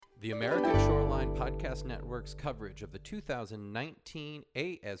The American Shoreline Podcast Network's coverage of the 2019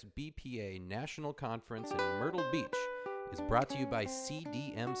 ASBPA National Conference in Myrtle Beach is brought to you by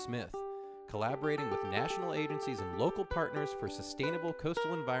CDM Smith, collaborating with national agencies and local partners for sustainable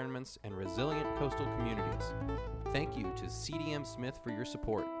coastal environments and resilient coastal communities. Thank you to CDM Smith for your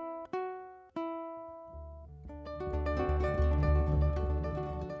support.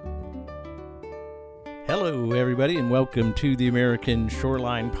 Hello, everybody, and welcome to the American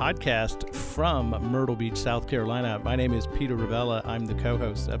Shoreline Podcast from Myrtle Beach, South Carolina. My name is Peter Ravella. I'm the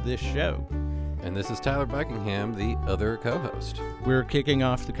co-host of this show. And this is Tyler Buckingham, the other co-host. We're kicking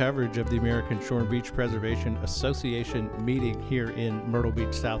off the coverage of the American Shore and Beach Preservation Association meeting here in Myrtle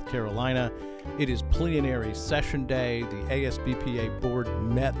Beach, South Carolina. It is plenary session day. The ASBPA board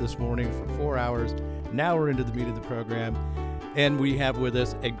met this morning for 4 hours. Now we're into the meat of the program. And we have with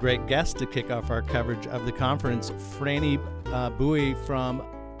us a great guest to kick off our coverage of the conference, Franny Bowie from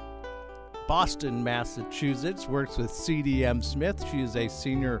Boston, Massachusetts, works with CDM Smith. She is a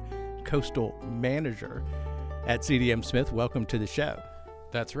senior coastal manager at CDM Smith. Welcome to the show.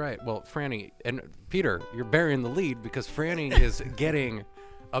 That's right. Well, Franny, and Peter, you're bearing the lead because Franny is getting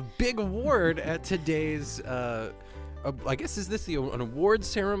a big award at today's I guess, is this an award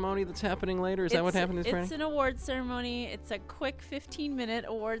ceremony that's happening later? Is that what happened, Franny? It's an award ceremony. It's a quick 15-minute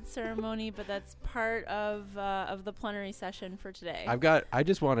award ceremony, but that's part of the plenary session for today. I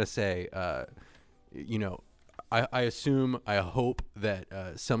just want to say, I assume, I hope that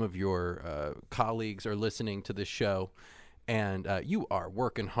some of your colleagues are listening to this show, and you are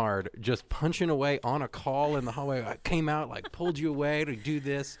working hard, just punching away on a call in the hallway. I came out, pulled you away to do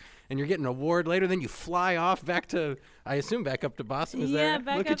this, and you're getting an award later. Then you fly off back to, I assume, back up to Boston. Is yeah, that?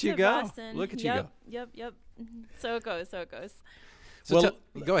 back Look up at you to go. Boston. Look at you go. Yep. So it goes. So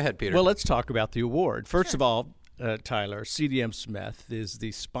go ahead, Peter. Well, let's talk about the award. First Sure. of all, Tyler, CDM Smith is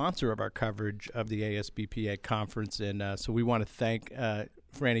the sponsor of our coverage of the ASBPA conference, and so we want to thank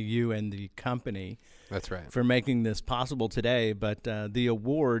Franny, you and the company. That's right. For making this possible today. But the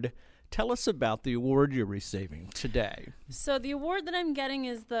award, tell us about the award you're receiving today. So the award that I'm getting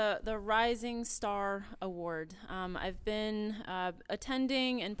is the Rising Star Award. I've been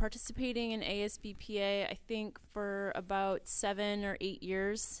attending and participating in ASBPA, I think, for about 7 or 8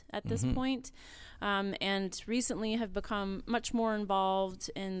 years at this point. And recently have become much more involved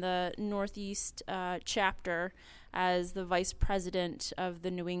in the Northeast chapter as the vice president of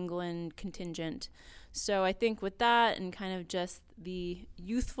the New England contingent. So I think with that and kind of just the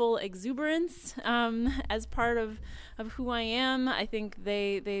youthful exuberance as part of who I am, I think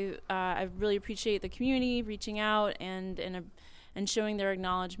I really appreciate the community reaching out and showing their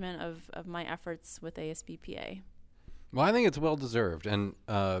acknowledgement of my efforts with ASBPA. Well, I think it's well deserved, and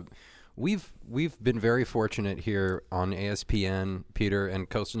we've been very fortunate here on ASPN, Peter, and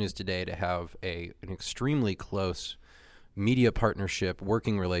Coastal News Today to have an extremely close media partnership,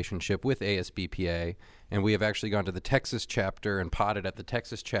 working relationship with ASBPA, and we have actually gone to the Texas chapter and potted at the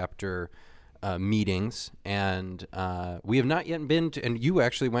Texas chapter meetings, and we have not yet been to, and you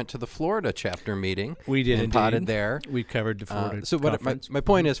actually went to the Florida chapter meeting. We did, and indeed. Potted there. We covered the Florida So conference. my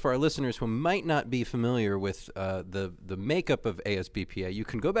point is, for our listeners who might not be familiar with the makeup of ASBPA, you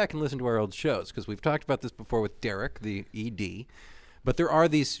can go back and listen to our old shows, because we've talked about this before with Derek, the ED. But there are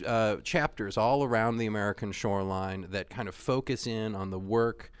these chapters all around the American shoreline that kind of focus in on the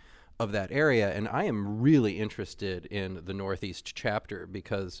work of that area. And I am really interested in the Northeast chapter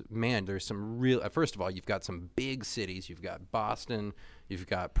because, man, there's some real, first of all, you've got some big cities. You've got Boston, you've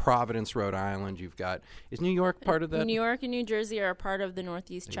got Providence, Rhode Island, you've got, is New York part of that? New York and New Jersey are a part of the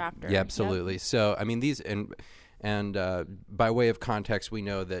Northeast chapter. Yeah, absolutely. Yep. So, I mean, these, and by way of context, we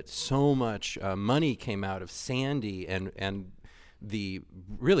know that so much money came out of Sandy, and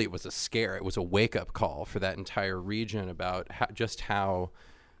really it was a scare. It was a wake-up call for that entire region about how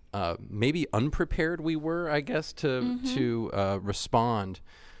maybe unprepared we were, I guess, to respond.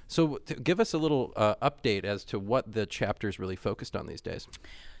 So give us a little update as to what the chapter's really focused on these days.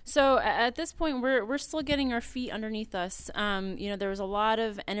 So at this point, we're still getting our feet underneath us. There was a lot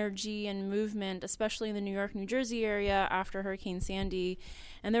of energy and movement, especially in the New York, New Jersey area after Hurricane Sandy.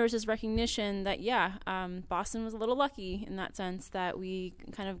 And there was this recognition that, Boston was a little lucky in that sense that we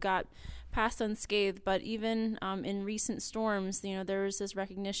kind of got past unscathed. But even in recent storms, there was this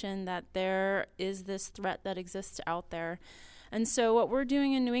recognition that there is this threat that exists out there. And so what we're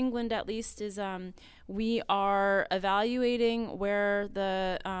doing in New England, at least, is we are evaluating where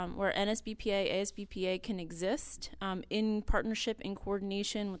where NSBPA, ASBPA can exist in partnership, in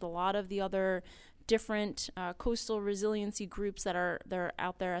coordination with a lot of the other different coastal resiliency groups that are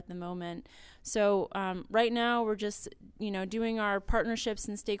out there at the moment. So right now we're just doing our partnerships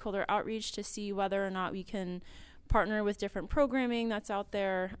and stakeholder outreach to see whether or not we can partner with different programming that's out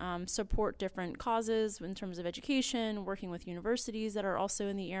there, support different causes in terms of education, working with universities that are also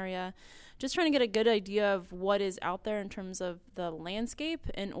in the area, just trying to get a good idea of what is out there in terms of the landscape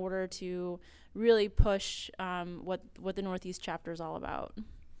in order to really push what the Northeast chapter is all about.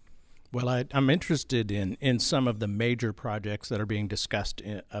 Well, I'm interested in some of the major projects that are being discussed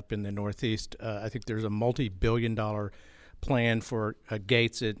up in the Northeast. I think there's a multi-billion-dollar plan for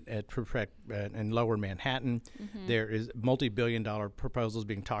gates in Lower Manhattan. Mm-hmm. There is multi-billion-dollar proposals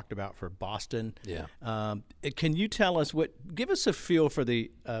being talked about for Boston. Yeah. Can you tell us give us a feel for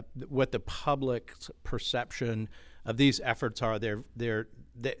what the public's perception of these efforts are?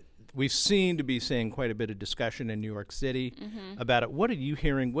 We seem to be seeing quite a bit of discussion in New York City about it. What are you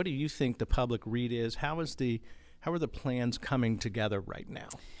hearing? What do you think the public read is? How are the plans coming together right now?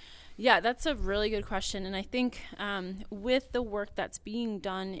 Yeah, that's a really good question. And I think with the work that's being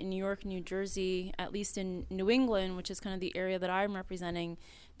done in New York and New Jersey, at least in New England, which is kind of the area that I'm representing,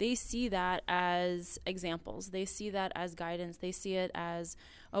 they see that as examples. They see that as guidance. They see it as,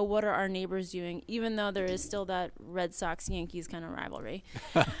 oh, what are our neighbors doing? Even though there is still that Red Sox-Yankees kind of rivalry.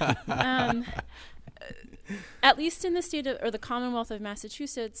 At least in the state or the Commonwealth of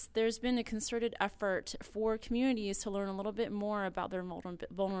Massachusetts, there's been a concerted effort for communities to learn a little bit more about their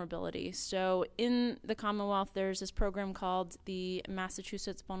vulnerability. So in the Commonwealth, there's this program called the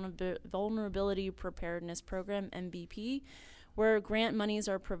Massachusetts Vulnerability Preparedness Program, MVP, where grant monies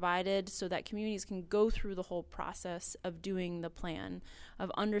are provided so that communities can go through the whole process of doing the plan,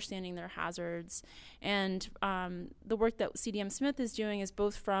 of understanding their hazards. And the work that CDM Smith is doing is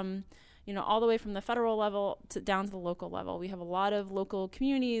both from all the way from the federal level down to the local level. We have a lot of local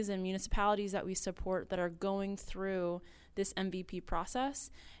communities and municipalities that we support that are going through this MVP process.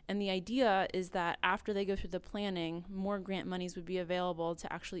 And the idea is that after they go through the planning, more grant monies would be available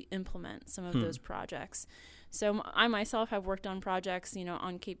to actually implement some of those projects. So I myself have worked on projects,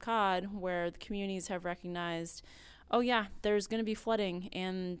 on Cape Cod where the communities have recognized, oh yeah, there's going to be flooding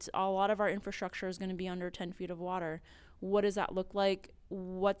and a lot of our infrastructure is going to be under 10 feet of water. What does that look like?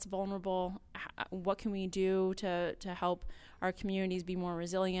 What's vulnerable? What can we do to help our communities be more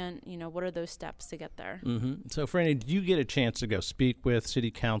resilient? What are those steps to get there? Mm-hmm. So, Franny, did you get a chance to go speak with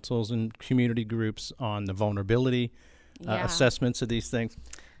city councils and community groups on the vulnerability assessments of these things?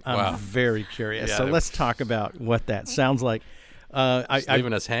 I'm very curious. Yeah, so let's talk about what that sounds like.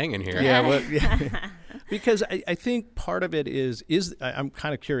 Leaving us hanging here. Yeah, well, yeah. Because I think part of it is I'm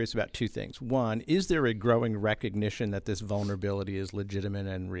kind of curious about two things. One, is there a growing recognition that this vulnerability is legitimate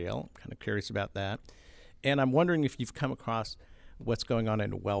and real? I'm kind of curious about that. And I'm wondering if you've come across what's going on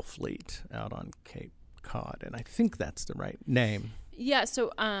in Wellfleet out on Cape Cod. And I think that's the right name. Yeah,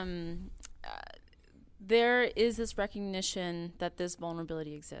 so there is this recognition that this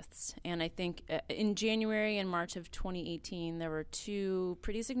vulnerability exists. And I think in January and March of 2018, there were two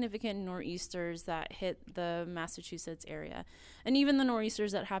pretty significant nor'easters that hit the Massachusetts area. And even the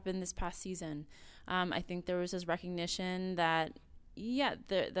nor'easters that happened this past season. I think there was this recognition that,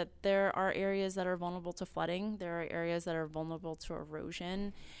 that there are areas that are vulnerable to flooding. There are areas that are vulnerable to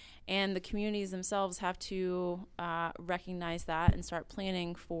erosion. And the communities themselves have to recognize that and start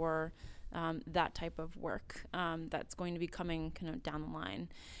planning for that type of work that's going to be coming kind of down the line.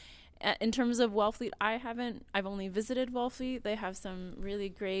 In terms of Wellfleet, I've only visited Wellfleet. They have some really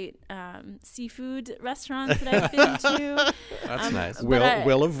great seafood restaurants that I've been to. That's nice.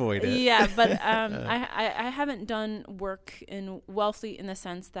 We'll avoid it. Yeah, but I haven't done work in Wellfleet in the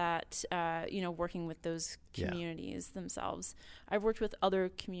sense that, working with those communities themselves. I've worked with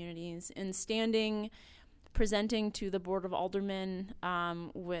other communities and presenting to the Board of Aldermen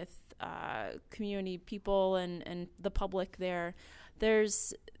with community people and the public there.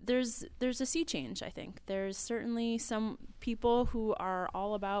 There's a sea change, I think. There's certainly some people who are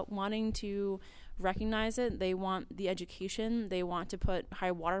all about wanting to recognize it. They want the education. They want to put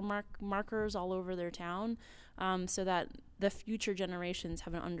high water markers all over their town so that the future generations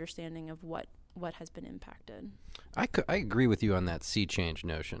have an understanding of what has been impacted. I agree with you on that sea change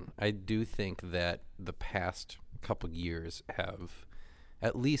notion. I do think that the past couple years have,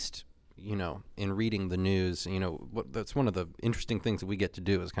 at least, in reading the news, that's one of the interesting things that we get to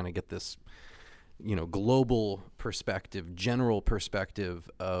do is kind of get this, global perspective, general perspective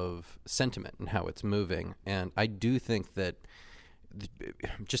of sentiment and how it's moving. And I do think that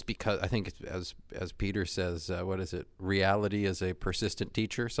just because I think, as Peter says, what is it? Reality is a persistent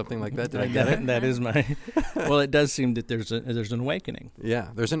teacher, something like that. Did I get it? That is my. Well, it does seem that there's an awakening. Yeah,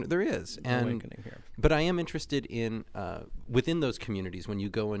 there is, There's an awakening here. But I am interested in within those communities when you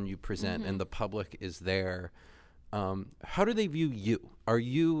go and you present and the public is there. How do they view you? Are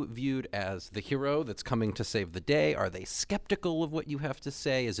you viewed as the hero that's coming to save the day? Are they skeptical of what you have to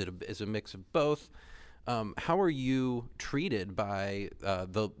say? Is it a mix of both? How are you treated by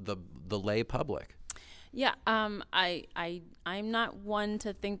the lay public? Yeah, I'm not one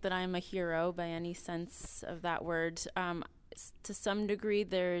to think that I'm a hero by any sense of that word. To some degree,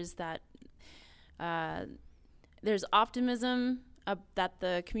 there's optimism that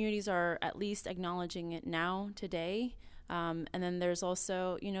the communities are at least acknowledging it now, today. And then there's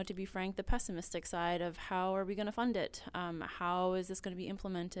also, to be frank, the pessimistic side of how are we going to fund it? How is this going to be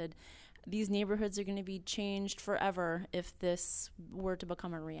implemented? These neighborhoods are going to be changed forever if this were to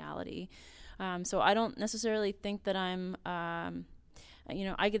become a reality. So I don't necessarily think that I'm,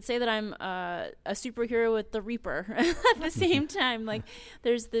 I could say that I'm a superhero with the Reaper at the same time. Like,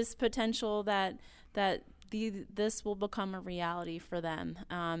 there's this potential that this will become a reality for them.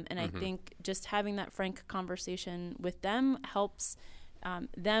 And I think just having that frank conversation with them helps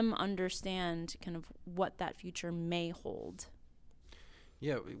them understand kind of what that future may hold.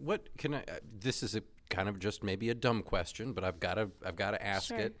 Yeah, what can I? This is a kind of just maybe a dumb question, but I've got to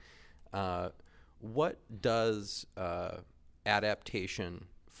ask it. What does adaptation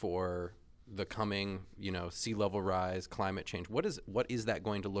for the coming, sea level rise, climate change? What is that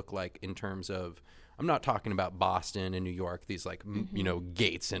going to look like in terms of? I'm not talking about Boston and New York, these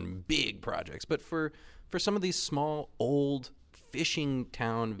gates and big projects, but for some of these small old fishing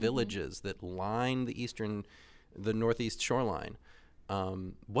town villages that line the northeast shoreline.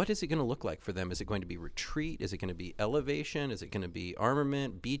 What is it going to look like for them? Is it going to be retreat? Is it going to be elevation? Is it going to be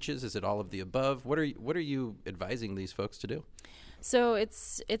armament, beaches? Is it all of the above? What are you advising these folks to do? So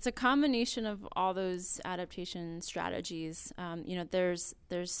it's a combination of all those adaptation strategies. There's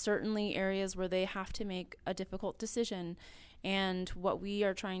certainly areas where they have to make a difficult decision, and what we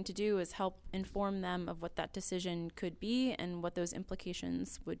are trying to do is help inform them of what that decision could be and what those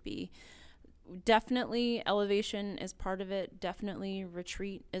implications would be. Definitely elevation is part of it. Definitely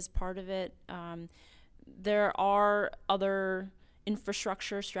retreat is part of it. There are other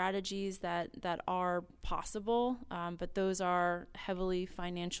infrastructure strategies that are possible, but those are heavily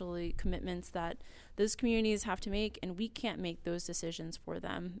financially commitments that those communities have to make, and we can't make those decisions for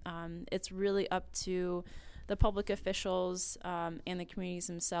them. It's really up to the public officials and the communities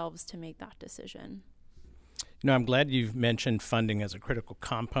themselves to make that decision. I'm glad you've mentioned funding as a critical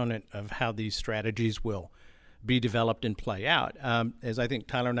component of how these strategies will be developed and play out. As I think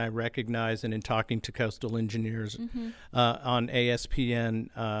Tyler and I recognize, and in talking to coastal engineers on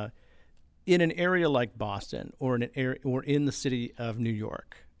ASPN, in an area like Boston or in the city of New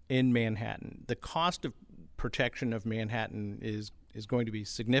York, in Manhattan, the cost of protection of Manhattan is going to be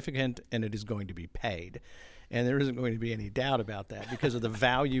significant, and it is going to be paid. And there isn't going to be any doubt about that because of the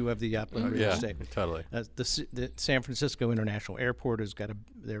value of the upland real estate. Totally. The San Francisco International Airport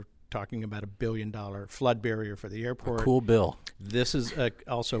they're talking about $1 billion flood barrier for the airport. A cool bill. This is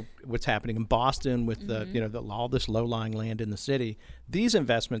also what's happening in Boston with all this low-lying land in the city. These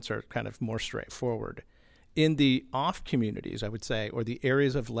investments are kind of more straightforward. In the off communities, I would say, or the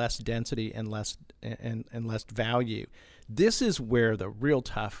areas of less density and less value, this is where the real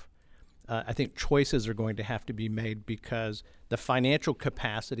tough I think choices are going to have to be made because the financial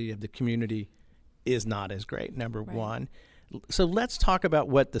capacity of the community is not as great, number one. So let's talk about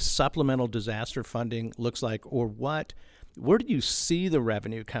what the supplemental disaster funding looks like, or where do you see the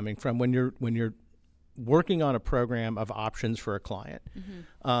revenue coming from when you're working on a program of options for a client?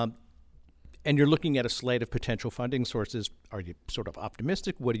 And you're looking at a slate of potential funding sources. Are you sort of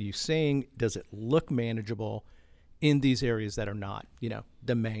optimistic? What are you seeing? Does it look manageable in these areas that are not,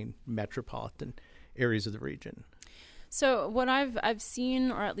 the main metropolitan areas of the region? So what I've seen,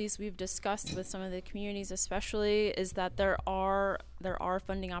 or at least we've discussed with some of the communities especially, is that there are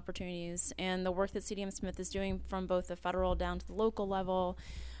funding opportunities, and the work that CDM Smith is doing from both the federal down to the local level,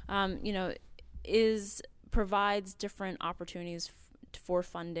 provides different opportunities for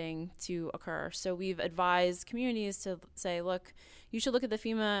funding to occur. So we've advised communities to say, look, you should look at the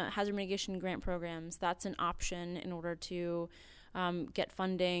FEMA hazard mitigation grant programs. That's an option in order to get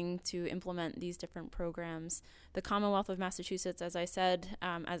funding to implement these different programs. The Commonwealth of Massachusetts, as I said,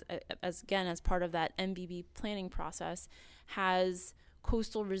 as part of that MBB planning process, has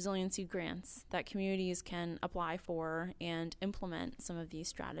coastal resiliency grants that communities can apply for and implement some of these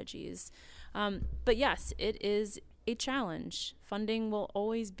strategies. But yes, it is a challenge. Funding will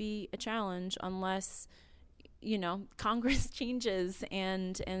always be a challenge unless, Congress changes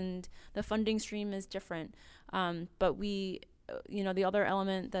and the funding stream is different. But the other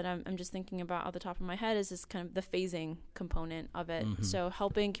element that I'm just thinking about off the top of my head is this kind of the phasing component of it. Mm-hmm. So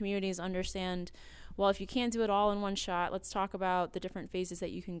helping communities understand, well, if you can't do it all in one shot, let's talk about the different phases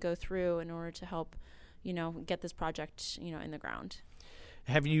that you can go through in order to help, get this project, in the ground.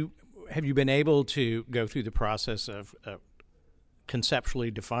 Have you been able to go through the process of conceptually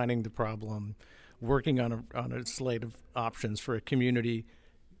defining the problem, working on a slate of options for a community,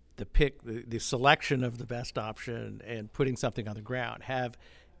 the selection of the best option, and putting something on the ground?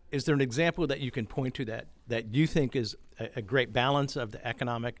 Is there an example that you can point to that you think is a great balance of the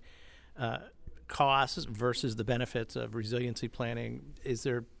economic costs versus the benefits of resiliency planning?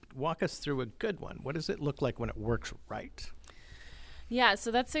 Walk us through a good one. What does it look like when it works right? Yeah,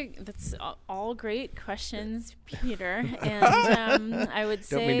 so that's all great questions, Peter. And I would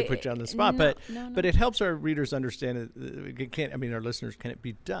say, don't mean to put you on the spot, no. But it helps our readers understand it. Our listeners, can it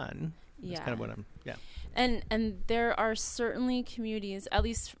be done? Yeah. That's kind of what I'm. Yeah. And there are certainly communities, at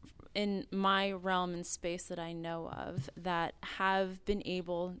least in my realm and space that I know of, that have been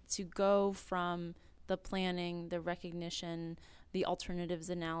able to go from the planning, the recognition, the alternatives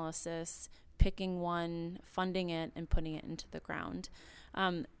analysis, picking one, funding it, and putting it into the ground.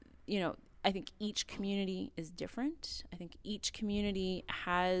 I think each community is different. I think each community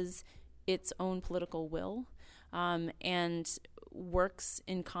has its own political will, and works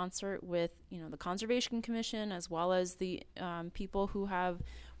in concert with, the Conservation Commission, as well as the people who have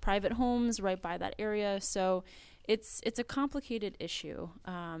private homes right by that area. So it's a complicated issue,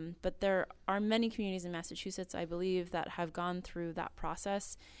 but there are many communities in Massachusetts, I believe, that have gone through that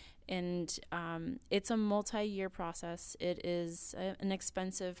process. And it's a multi-year process. It is an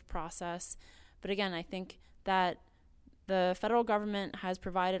expensive process. But again, I think that the federal government has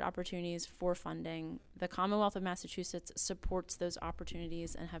provided opportunities for funding. The Commonwealth of Massachusetts supports those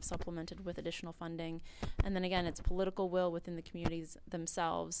opportunities and have supplemented with additional funding. And then again, it's political will within the communities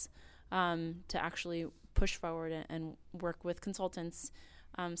themselves to actually push forward and work with consultants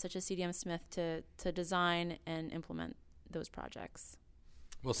such as CDM Smith to design and implement those projects.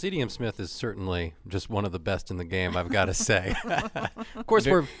 Well, CDM Smith is certainly just one of the best in the game, I've got to say. Of course,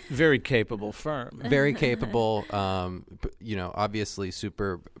 we're very capable firm. Very capable. Obviously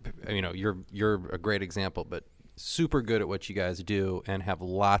super. You're a great example, but super good at what you guys do and have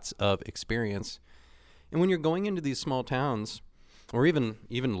lots of experience. And when you're going into these small towns, or even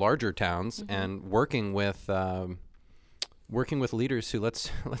larger towns, mm-hmm. and working with leaders who,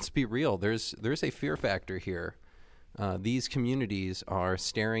 let's be real, there's a fear factor here. These communities are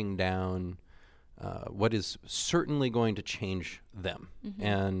staring down what is certainly going to change them. Mm-hmm.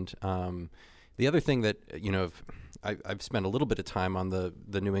 And the other thing that, I've spent a little bit of time on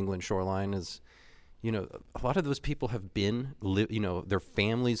the New England shoreline is, a lot of those people have been, their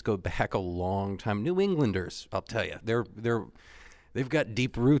families go back a long time. New Englanders, I'll tell you, they've got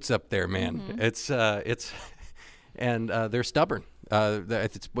deep roots up there, man. Mm-hmm. And they're stubborn.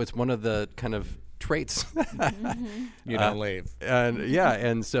 It's one of the kind of traits. Mm-hmm. You don't leave.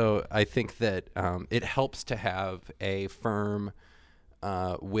 And so I think that it helps to have a firm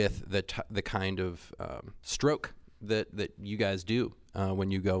with the kind of stroke that you guys do when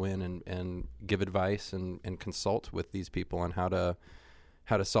you go in and give advice and consult with these people on how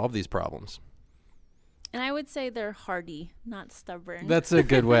to solve these problems. And I would say they're hardy, not stubborn. That's a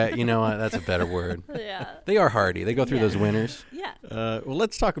good way. You know what? That's a better word. Yeah. They are hardy. They go through those winters. Yeah. Well,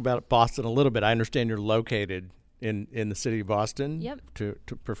 let's talk about Boston a little bit. I understand you're located in the city of Boston. Yep. To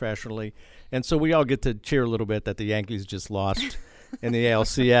professionally. And so we all get to cheer a little bit that the Yankees just lost in the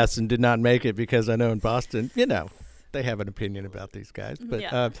ALCS and did not make it, because I know in Boston, they have an opinion about these guys.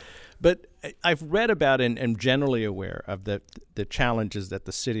 But but I've read about and am generally aware of the challenges that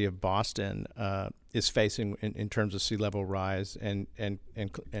the city of Boston is facing in terms of sea level rise and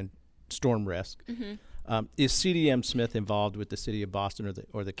storm risk. Mm-hmm. Is CDM Smith involved with the city of Boston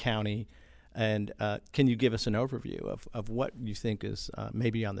or the county? And can you give us an overview of what you think is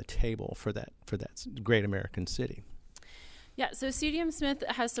maybe on the table for that great American city? Yeah, so CDM Smith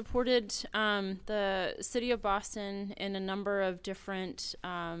has supported the city of Boston in a number of different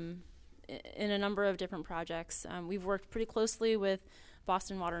projects. We've worked pretty closely with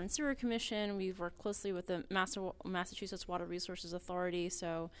Boston Water and Sewer Commission. We've worked closely with the Massachusetts Water Resources Authority.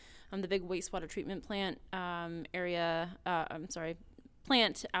 So the big wastewater treatment plant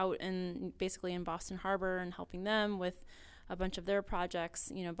plant out basically in Boston Harbor, and helping them with a bunch of their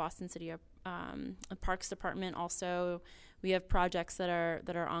projects. Boston City Parks Department also. We have projects that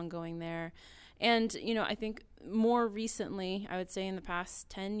are ongoing there. And, I think more recently, I would say in the past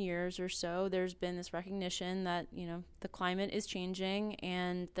 10 years or so, there's been this recognition that, the climate is changing,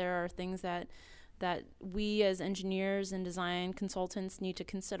 and there are things that we as engineers and design consultants need to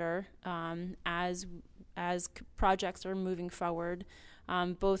consider as projects are moving forward,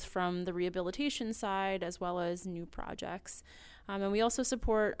 both from the rehabilitation side as well as new projects. And we also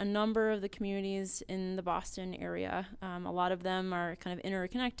support a number of the communities in the Boston area. A lot of them are kind of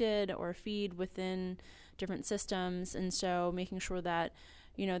interconnected or feed within different systems, and so making sure that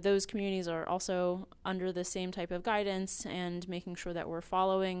those communities are also under the same type of guidance, and making sure that we're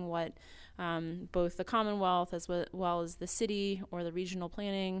following what both the Commonwealth as well as the city or the regional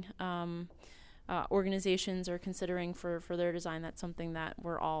planning organizations are considering for their design. That's something that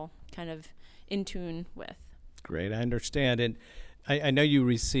we're all kind of in tune with. Great, I understand. And I know you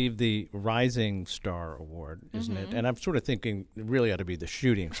received the Rising Star Award, isn't it? And I'm sort of thinking it really ought to be the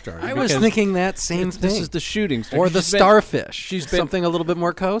Shooting Star. I was thinking that same thing. This is the Shooting Star. Or the Starfish. She's been something a little bit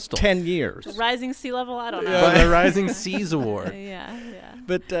more coastal. 10 years. Rising Sea Level, I don't know. But the Rising Seas Award. Yeah.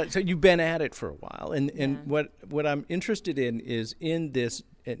 But so you've been at it for a while. And what I'm interested in is in this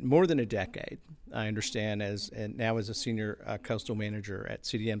more than a decade, I understand, and now as a senior coastal manager at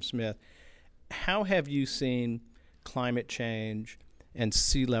CDM Smith, how have you seen climate change and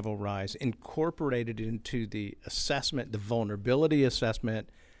sea level rise incorporated into the assessment, the vulnerability assessment,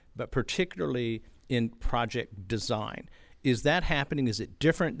 but particularly in project design? Is that happening? Is it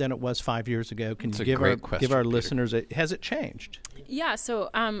different than it was 5 years ago? Can you give our listeners, has it changed? Yeah, so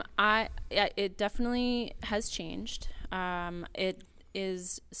it definitely has changed. It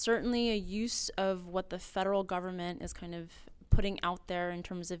is certainly a use of what the federal government is kind of putting out there in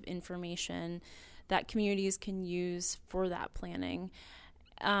terms of information that communities can use for that planning.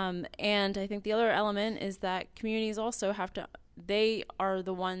 And I think the other element is that communities also they are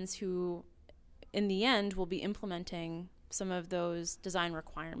the ones who, in the end, will be implementing some of those design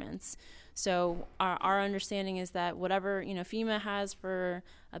requirements. So our understanding is that whatever FEMA has for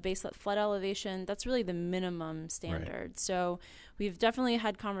a baseline flood elevation, that's really the minimum standard. Right. So we've definitely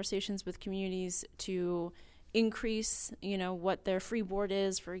had conversations with communities to increase, what their freeboard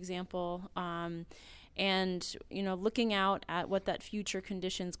is, for example, and looking out at what that future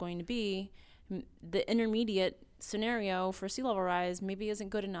condition is going to be. The intermediate scenario for sea level rise maybe isn't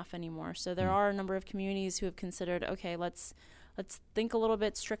good enough anymore. So there are a number of communities who have considered, okay, let's think a little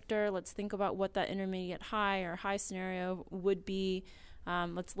bit stricter. Let's think about what that intermediate high or high scenario would be.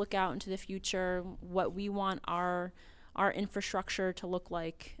 Let's look out into the future, what we want our infrastructure to look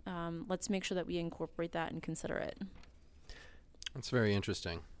like. Let's make sure that we incorporate that and consider it. That's very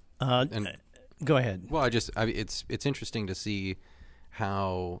interesting. And go ahead. Well, it's interesting to see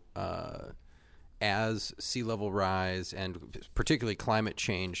how as sea level rise and particularly climate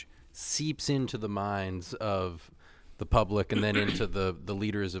change seeps into the minds of the public and then into the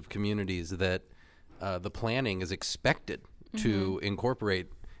leaders of communities, that the planning is expected to incorporate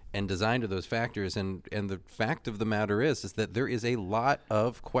and design to those factors, and the fact of the matter is that there is a lot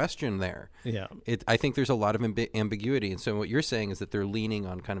of question there. Yeah, I think there's a lot of ambiguity, and so what you're saying is that they're leaning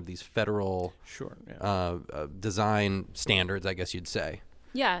on kind of these federal design standards, I guess you'd say.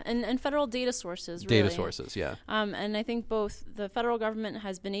 Yeah, and federal data sources. Data really. sources, yeah. And I think both the federal government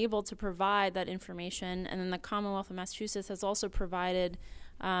has been able to provide that information, and then the Commonwealth of Massachusetts has also provided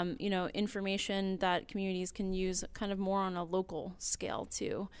information that communities can use kind of more on a local scale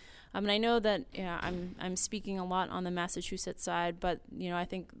too. And I know that I'm speaking a lot on the Massachusetts side, but I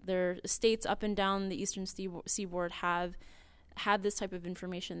think there are states up and down the eastern seaboard have this type of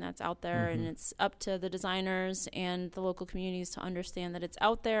information that's out there, and it's up to the designers and the local communities to understand that it's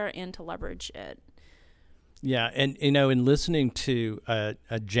out there and to leverage it. Yeah, and in listening to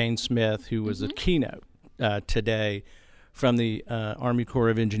Jane Smith, who was a keynote today from the Army Corps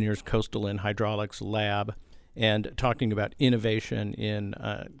of Engineers Coastal and Hydraulics Lab, and talking about innovation in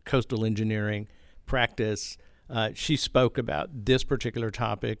coastal engineering practice, she spoke about this particular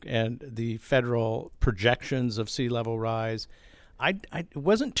topic and the federal projections of sea level rise. It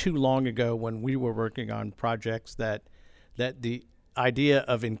wasn't too long ago when we were working on projects that the idea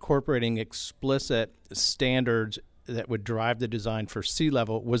of incorporating explicit standards that would drive the design for sea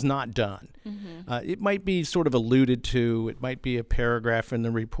level was not done. It might be sort of alluded to. It might be a paragraph in the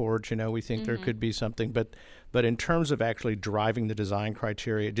report. We think there could be something, but in terms of actually driving the design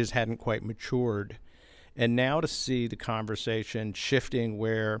criteria, it just hadn't quite matured. And now to see the conversation shifting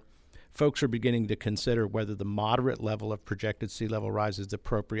where folks are beginning to consider whether the moderate level of projected sea level rise is the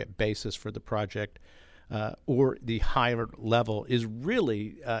appropriate basis for the project, or the higher level, is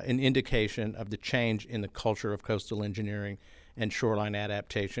really an indication of the change in the culture of coastal engineering and shoreline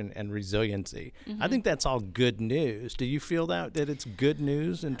adaptation and resiliency. I think that's all good news. Do you feel that it's good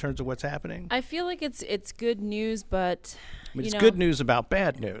news in terms of what's happening? I feel like it's good news, but I mean, it's good news about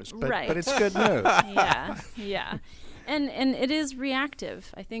bad news, but it's good news. Yeah. And it is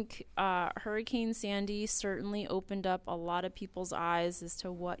reactive. I think Hurricane Sandy certainly opened up a lot of people's eyes as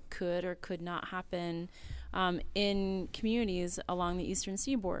to what could or could not happen in communities along the eastern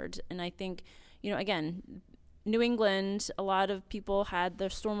seaboard. And I think, again, New England, a lot of people had their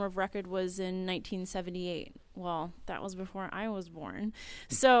storm of record was in 1978. Well, that was before I was born.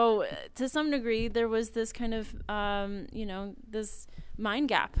 So to some degree, there was this kind of, this mind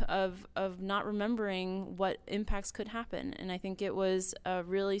gap of not remembering what impacts could happen. And I think it was a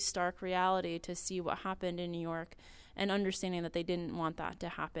really stark reality to see what happened in New York and understanding that they didn't want that to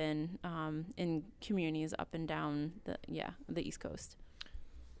happen in communities up and down the East Coast.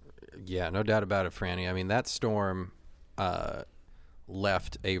 Yeah, no doubt about it, Franny. I mean, that storm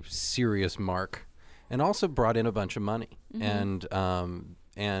left a serious mark and also brought in a bunch of money. And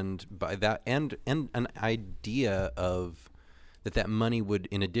by that, and an idea of that money would,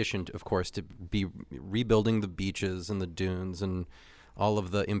 in addition, of course, to be rebuilding the beaches and the dunes and all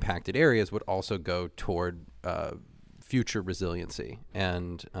of the impacted areas, would also go toward future resiliency.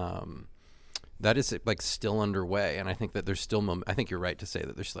 And that is still underway. And I think that there's still, I think you're right to say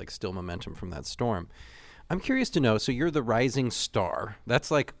that there's still momentum from that storm. I'm curious to know, so you're the rising star. That's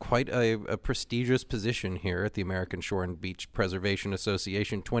quite a prestigious position here at the American Shore and Beach Preservation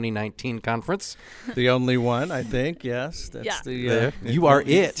Association 2019 conference. The only one, I think, yes. That's you are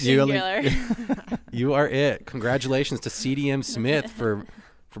it. Singular. You are it. Congratulations to CDM Smith for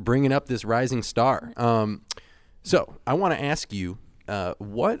bringing up this rising star. So I want to ask you,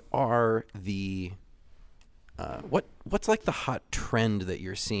 what are the what's the hot trend that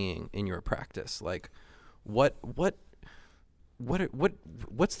you're seeing in your practice? What's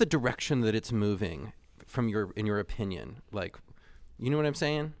the direction that it's moving in your opinion? You know what I'm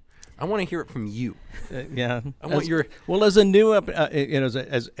saying? I want to hear it from you. Yeah. As a new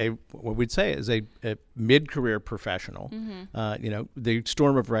as a what we'd say is a mid-career professional. The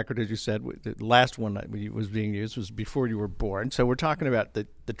storm of record, as you said, the last one that was being used was before you were born. So we're talking about the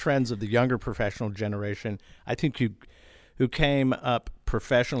trends of the younger professional generation. I think who came up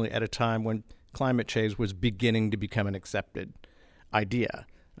professionally at a time when climate change was beginning to become an accepted idea.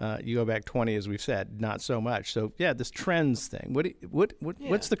 You go back 20, as we've said, not so much. So, this trends thing.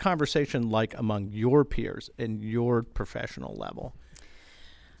 What's the conversation like among your peers and your professional level?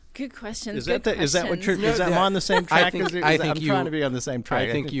 Good question. Is that what you're? Is that I'm on the same track? I'm trying to be on the same track.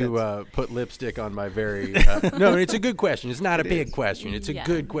 I think you put lipstick on my very. No, it's a good question. It's not a big question. It's a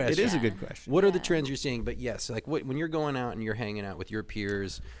good question. It is a good question. What are the trends you're seeing? But yes, when you're going out and you're hanging out with your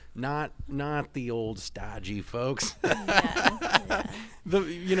peers, not the old stodgy folks.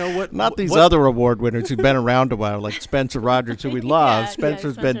 Not these other award winners who've been around a while, like Spencer Rogers, who we love.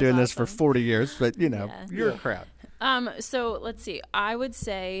 Spencer's been doing this for 40 years, but you're a crowd. So let's see. I would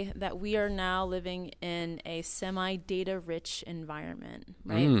say that we are now living in a semi-data rich environment,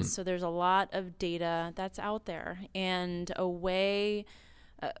 right? So there's a lot of data that's out there, and a way,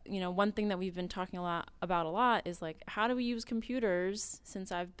 one thing that we've been talking about a lot is how do we use computers?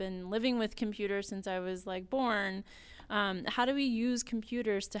 Since I've been living with computers since I was born, how do we use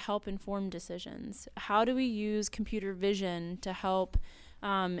computers to help inform decisions? How do we use computer vision to help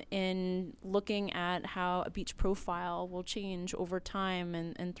in looking at how a beach profile will change over time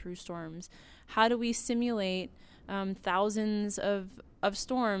and through storms? How do we simulate thousands of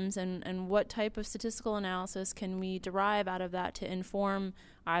storms, and what type of statistical analysis can we derive out of that to inform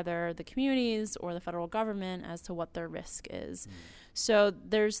either the communities or the federal government as to what their risk is? So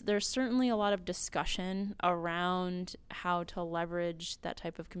there's certainly a lot of discussion around how to leverage that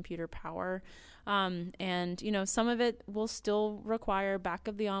type of computer power. And some of it will still require back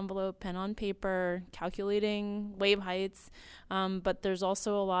of the envelope, pen on paper, calculating wave heights. But there's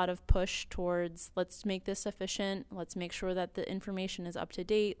also a lot of push towards, let's make this efficient. Let's make sure that the information is up to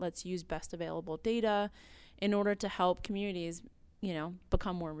date. Let's use best available data in order to help communities,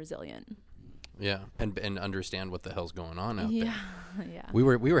 become more resilient. Yeah, and understand what the hell's going on out there. Yeah. We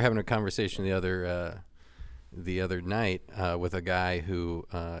were having a conversation the other night with a guy who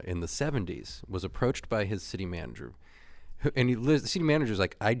in the 70s was approached by his city manager, and the city manager's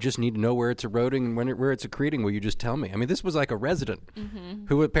like, I just need to know where it's eroding and where it's accreting. Will you just tell me? I mean, this was a resident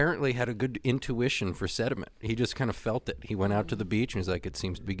who apparently had a good intuition for sediment. He just kind of felt it. He went out to the beach and he's like, it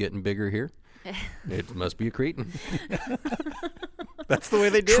seems to be getting bigger here. It must be accreting. That's the way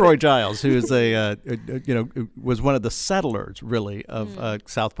they did Troy it. Giles, who is was one of the settlers, really, of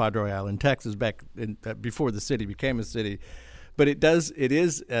South Padre Island, Texas, back before the city became a city, But it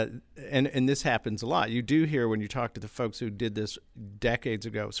is, and this happens a lot. You do hear when you talk to the folks who did this decades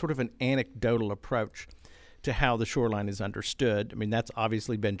ago, sort of an anecdotal approach to how the shoreline is understood. I mean, that's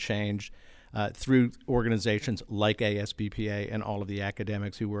obviously been changed through organizations like ASBPA and all of the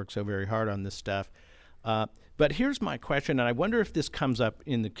academics who work so very hard on this stuff. But here's my question, and I wonder if this comes up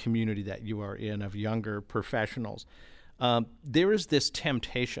in the community that you are in of younger professionals. There is this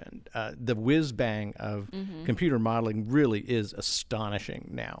temptation. The whiz-bang of computer modeling really is astonishing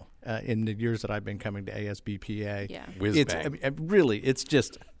now in the years that I've been coming to ASBPA. Yeah. Whiz-bang. It's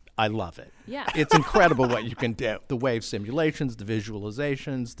just, I love it. Yeah. It's incredible what you can do. The wave simulations, the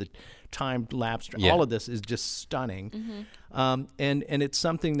visualizations, the time lapse, all of this is just stunning. And it's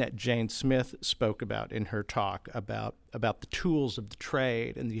something that Jane Smith spoke about in her talk about the tools of the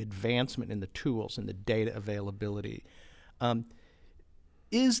trade and the advancement in the tools and the data availability.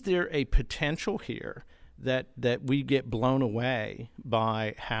 Is there a potential here that we get blown away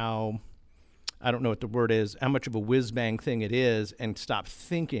by how, I don't know what the word is, how much of a whiz-bang thing it is, and stop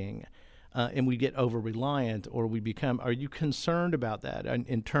thinking, and we get over-reliant, or we become, are you concerned about that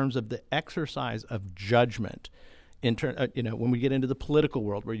in terms of the exercise of judgment, when we get into the political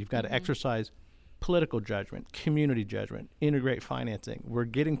world where you've got to exercise political judgment, community judgment, integrate financing, we're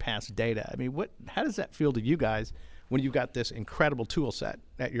getting past data. I mean, how does that feel to you guys when you've got this incredible tool set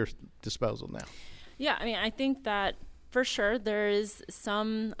at your disposal now? Yeah, I mean, I think that for sure there is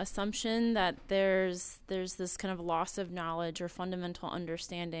some assumption that there's this kind of loss of knowledge or fundamental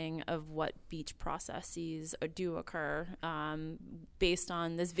understanding of what beach processes do occur based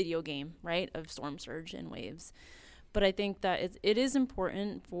on this video game, right, of storm surge and waves. But I think that it is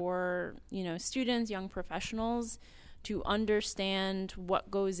important for, students, young professionals, to understand what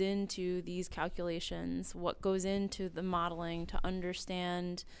goes into these calculations, what goes into the modeling, to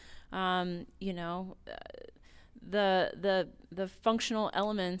understand, the functional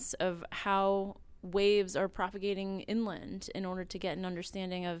elements of how waves are propagating inland in order to get an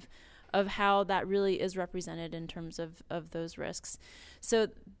understanding of how that really is represented in terms of those risks. So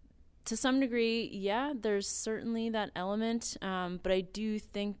to some degree, yeah, there's certainly that element, but I do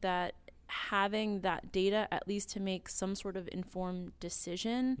think that having that data, at least to make some sort of informed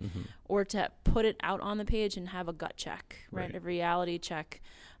decision or to put it out on the page and have a gut check, right? A reality check,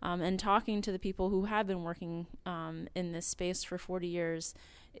 and talking to the people who have been working in this space for 40 years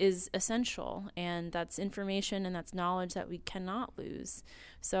is essential, and that's information and that's knowledge that we cannot lose.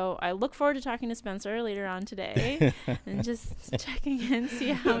 So I look forward to talking to Spencer later on today and just checking in, see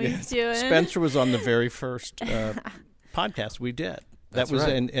how he's doing. Spencer was on the very first podcast we did. That was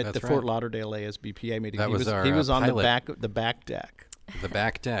at the Fort Lauderdale ASBPA meeting. He was on the back deck. The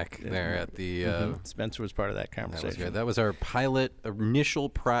back deck there at the... Spencer was part of that conversation. That was our initial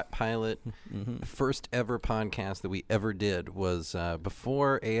pilot, first ever podcast that we ever did was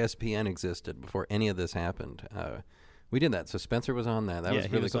before ASPN existed, before any of this happened. We did that. So Spencer was on that. That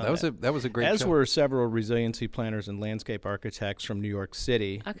was really cool. That was a great show. As were several resiliency planners and landscape architects from New York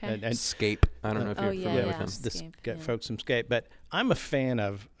City. Okay. And Scape. I don't know if you're familiar with them. Scape, folks from Scape. But I'm a fan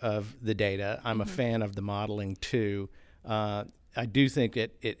of the data. I'm a fan of the modeling, too. I do think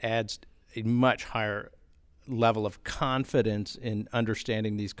it adds a much higher level of confidence in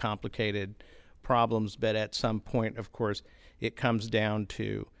understanding these complicated problems. But at some point, of course, it comes down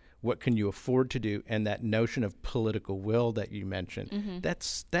to what can you afford to do, and that notion of political will that you mentioned.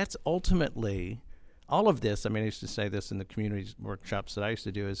 That's ultimately all of this. I mean, I used to say this in the community workshops that I used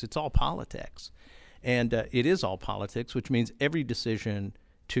to do, is it's all politics. And it is all politics, which means every decision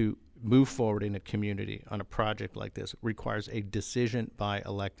to move forward in a community on a project like this requires a decision by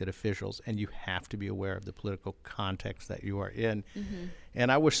elected officials, and you have to be aware of the political context that you are in.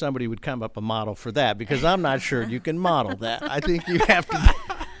 And I wish somebody would come up a model for that, because I'm not sure you can model that. I think you have to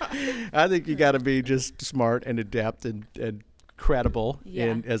I think you got to be just smart and adept and credible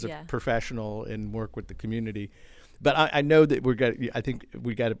as a professional and work with the community. But I know that I think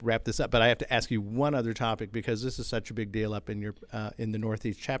we got to wrap this up. But I have to ask you one other topic, because this is such a big deal up in your in the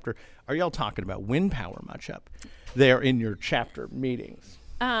Northeast chapter. Are y'all talking about wind power much up there in your chapter meetings?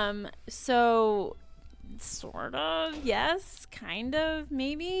 So sort of, yes, kind of,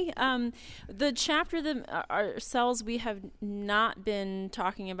 maybe. The chapter ourselves, we have not been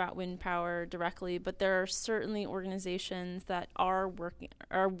talking about wind power directly, but there are certainly organizations that are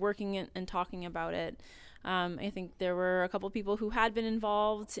working and talking about it. I think there were a couple of people who had been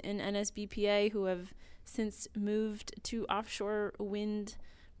involved in NSBPA who have since moved to offshore wind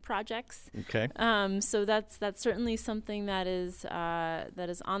projects. Okay. So that's certainly something that is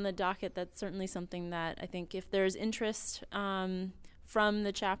on the docket. That's certainly something that I think, if there's interest from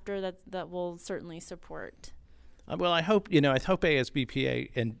the chapter, that will certainly support. Well, I hope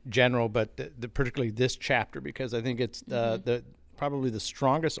ASBPA in general, but particularly this chapter, because I think it's probably the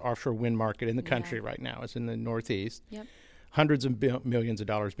strongest offshore wind market in the country right now. It's in the Northeast. Yep. Hundreds of millions of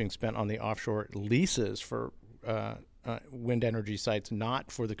dollars being spent on the offshore leases for wind energy sites,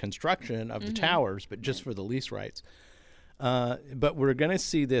 not for the construction of the towers, but just for the lease rights. But we're going to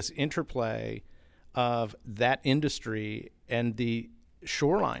see this interplay of that industry and the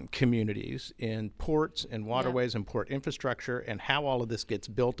shoreline communities in ports and waterways and port infrastructure, and how all of this gets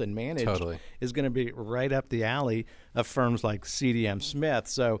built and managed is going to be right up the alley of firms like CDM Smith.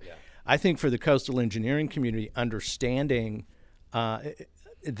 So I think for the coastal engineering community, understanding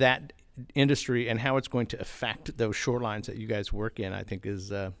that industry and how it's going to affect those shorelines that you guys work in, I think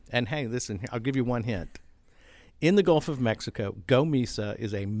is and hey, listen, I'll give you one hint. In the Gulf of Mexico, GOMESA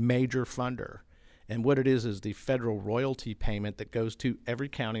is a major funder. And what it is the federal royalty payment that goes to every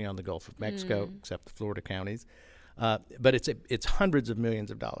county on the Gulf of Mexico, except the Florida counties. But it's hundreds of millions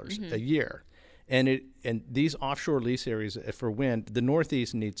of dollars a year. And these offshore lease areas for wind, the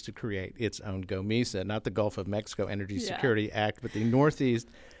Northeast needs to create its own GOMESA, not the Gulf of Mexico Energy Security Act, but the Northeast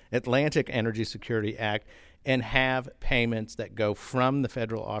Atlantic Energy Security Act, and have payments that go from the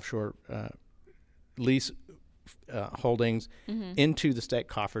federal offshore lease holdings into the state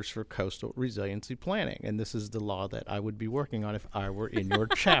coffers for coastal resiliency planning. And this is the law that I would be working on if I were in your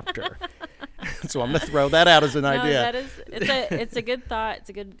chapter. So I'm going to throw that out as an idea. It's a good thought.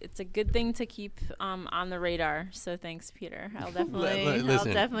 It's a good thing to keep on the radar. So thanks, Peter. I'll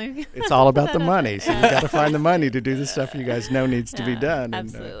definitely. It's all about the money. So you got to find the money to do the stuff you guys know needs to be done.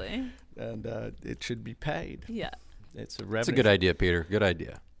 Absolutely. And it should be paid. Yeah. It's a revenue. It's a good idea, Peter. Good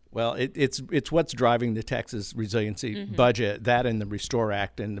idea. Well, it's what's driving the Texas resiliency budget, that and the Restore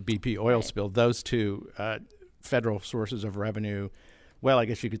Act and the BP oil spill, those two federal sources of revenue. Well, I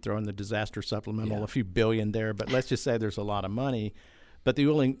guess you could throw in the disaster supplemental, a few billion there, but let's just say there's a lot of money. But the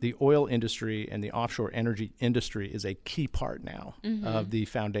oil industry and the offshore energy industry is a key part now of the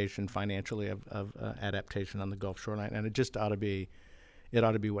foundation financially of adaptation on the Gulf shoreline, and it just ought to be. It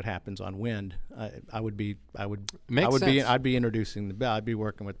ought to be what happens on wind. I'd be introducing the bill. I'd be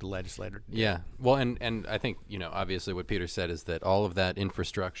working with the legislator. Yeah. Well, and I think, obviously what Peter said is that all of that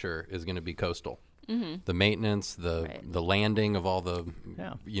infrastructure is going to be coastal. The maintenance, the landing of all the,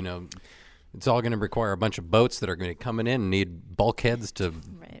 it's all going to require a bunch of boats that are going to be coming in and need bulkheads to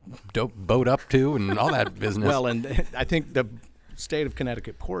boat up to and all that business. Well, and I think the state of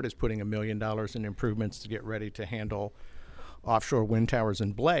Connecticut Port is putting $1 million in improvements to get ready to handle offshore wind towers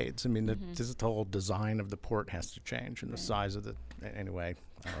and blades. I mean, the whole design of the port has to change, and the size of the. Anyway,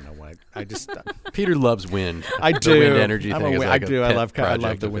 I don't know why. I just Peter loves wind. I do. The wind energy thing. I do. I love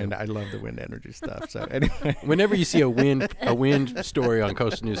the wind. I love the wind energy stuff. So anyway, whenever you see a wind story on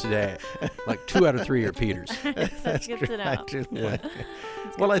Coastal News Today, like 2 out of 3 are Peter's. That's good to know. I do like it.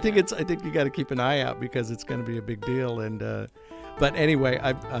 Well, I think you got to keep an eye out because it's going to be a big deal. And but anyway,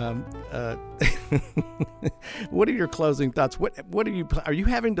 what are your closing thoughts? What are you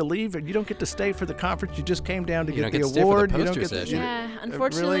having to leave? You don't get to stay for the conference. You just came down to get the award. You don't get to. Yeah,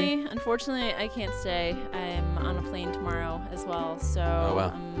 unfortunately, I can't stay. I'm on a plane tomorrow as well, so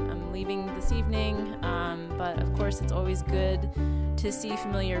I'm leaving this evening. But of course, it's always good to see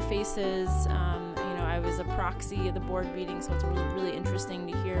familiar faces. I was a proxy at the board meeting, so it's really interesting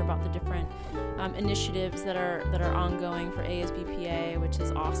to hear about the different initiatives that are ongoing for ASBPA, which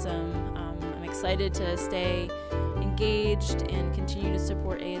is awesome. I'm excited to stay engaged and continue to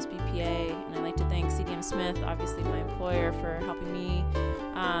support ASBPA, and I'd like to thank CDM Smith, obviously my employer, for helping me,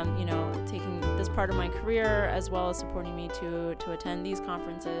 taking this part of my career as well as supporting me to attend these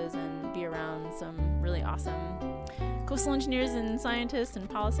conferences and be around some really awesome coastal engineers and scientists and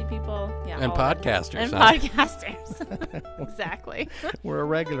policy people. And podcasters. Podcasters. Exactly. We're a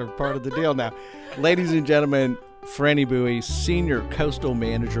regular part of the deal now. Ladies and gentlemen, Franny Bowie, Senior Coastal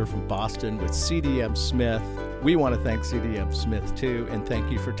Manager from Boston with CDM Smith. We want to thank CDM Smith, too, and thank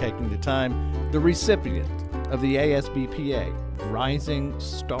you for taking the time. The recipient of the ASBPA Rising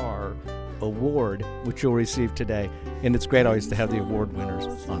Star Award, which you'll receive today. And it's great always to have the award winners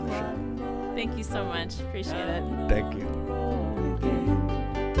on the show. Thank you so much. Appreciate it. Thank you.